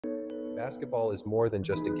Basketball is more than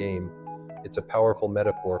just a game, it's a powerful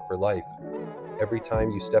metaphor for life. Every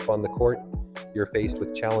time you step on the court, you're faced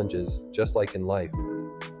with challenges, just like in life.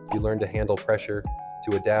 You learn to handle pressure,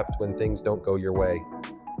 to adapt when things don't go your way.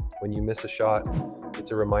 When you miss a shot,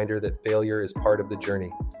 it's a reminder that failure is part of the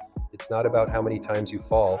journey. It's not about how many times you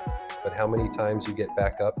fall, but how many times you get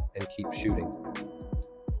back up and keep shooting.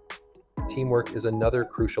 Teamwork is another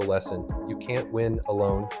crucial lesson. You can't win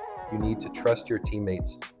alone. You need to trust your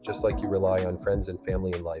teammates, just like you rely on friends and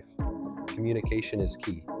family in life. Communication is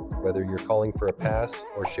key, whether you're calling for a pass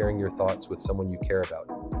or sharing your thoughts with someone you care about.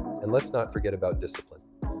 And let's not forget about discipline.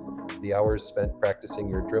 The hours spent practicing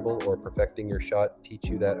your dribble or perfecting your shot teach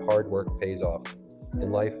you that hard work pays off. In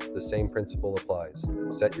life, the same principle applies.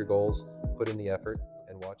 Set your goals, put in the effort,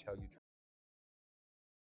 and watch how you